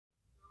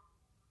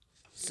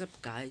What's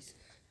up, guys?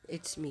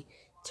 It's me,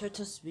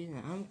 Turtle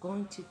Spinner. I'm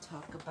going to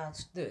talk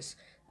about this.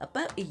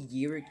 About a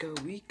year ago,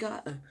 we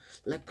got a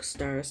Lego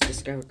Stars the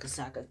Skywalker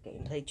Saga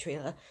gameplay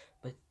trailer,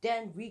 but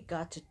then we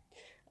got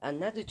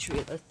another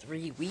trailer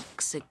 3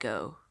 weeks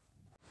ago.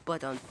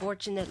 But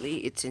unfortunately,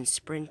 it's in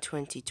spring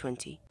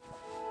 2020.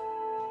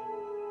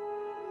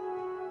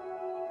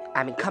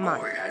 I mean, come on.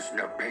 The boy has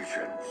no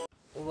patience.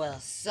 Well,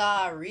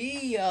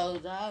 sorry,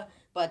 Yoda,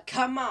 but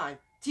come on.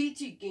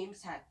 TT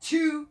Games had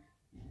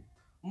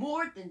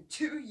more than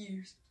 2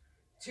 years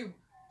to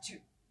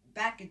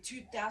back in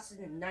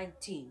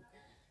 2019.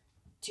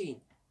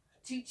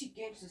 TT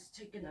Games has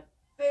taken a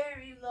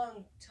very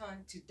long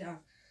time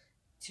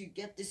to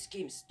get this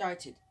game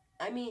started.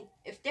 I mean,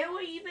 if they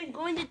were even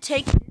going to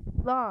take this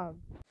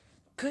long,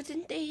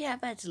 couldn't they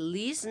have at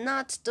least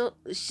not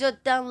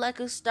shut down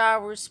Lego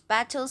Star Wars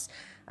Battles?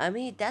 I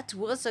mean, that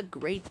was a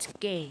great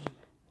game.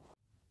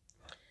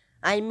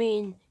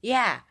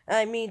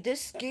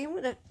 This game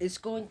is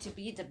going to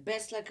be the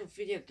best Lego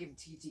video game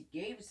TT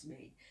Games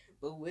made.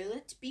 But will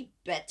it be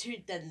better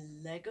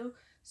than Lego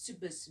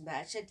Super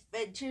Smash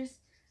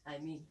Adventures? I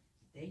mean,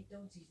 they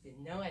don't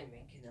even know I'm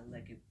making a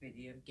Lego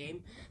video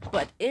game.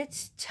 But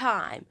it's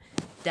time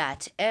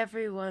that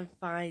everyone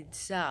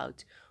finds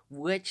out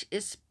which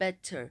is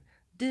better.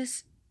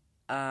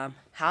 How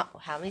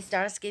many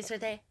Star Wars games are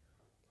there?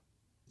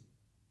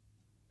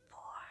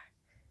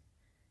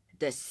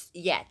 The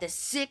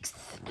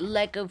sixth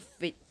Lego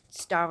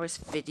Star Wars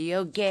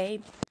video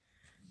game,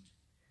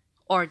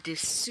 or this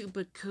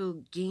super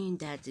cool game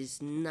that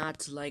is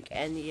not like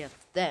any of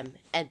them.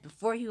 And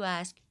before you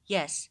ask,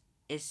 yes,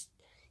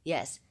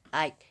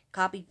 I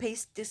copy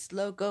paste this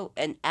logo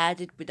and add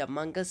it with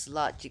Among Us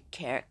logic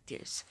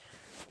characters,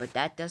 but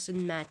that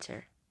doesn't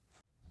matter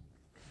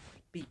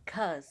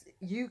because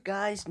you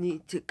guys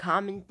need to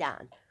comment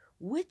down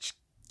which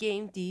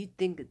game do you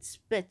think it's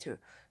better,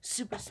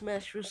 Super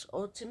Smash Bros.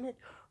 Ultimate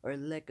or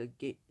Lego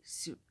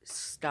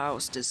Star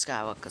Wars the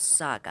Skywalker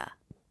Saga?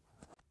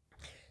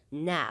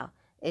 Now,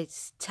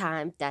 it's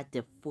time that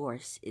the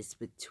force is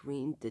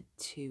between the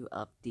two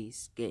of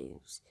these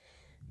games,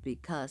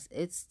 because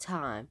it's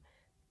time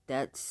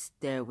that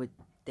there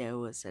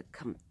was a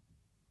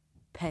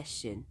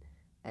competition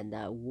and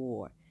a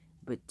war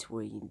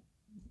between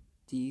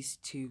these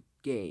two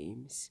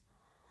games.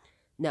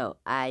 No,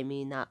 I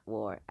mean not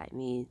war. I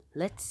mean,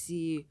 let's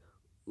see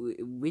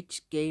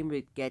which game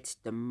would get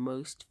the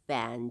most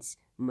fans,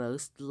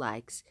 most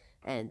likes,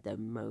 and the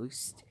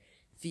most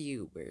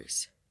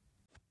viewers.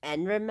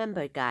 And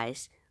remember,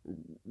 guys,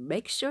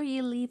 make sure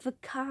you leave a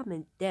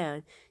comment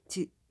down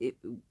to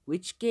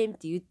which game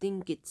do you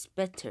think it's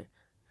better,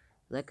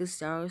 Lego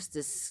Star Wars,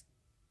 the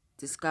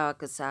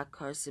Skywalker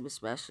Saga, or Super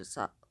Smash Bros.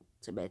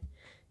 Ultimate.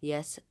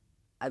 Yes,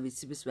 I mean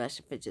Super Smash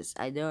Adventures.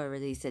 I know I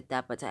already said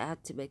that, but I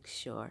have to make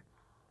sure.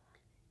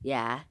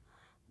 Yeah,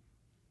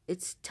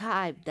 it's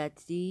time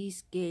that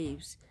these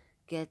games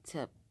get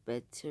a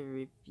better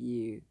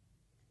review.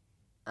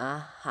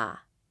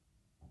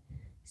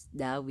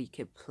 Now we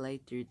can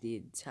play through the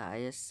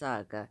entire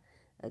saga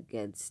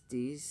against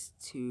these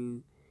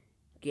two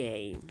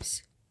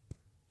games.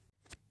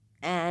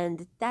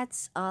 And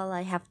that's all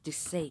I have to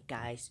say,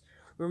 guys.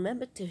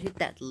 Remember to hit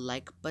that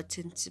like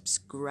button,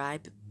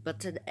 subscribe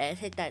button, and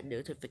hit that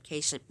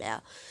notification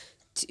bell.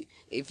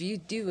 If you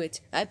do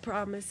it, I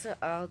promise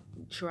I'll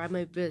try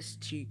my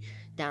best to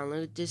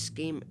download this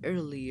game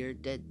earlier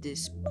than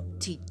this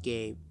booty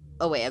game.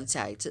 Oh wait, I'm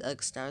sorry.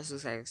 It's Star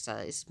Wars.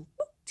 It's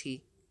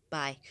booty.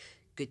 Bye.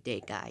 Good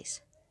day,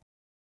 guys.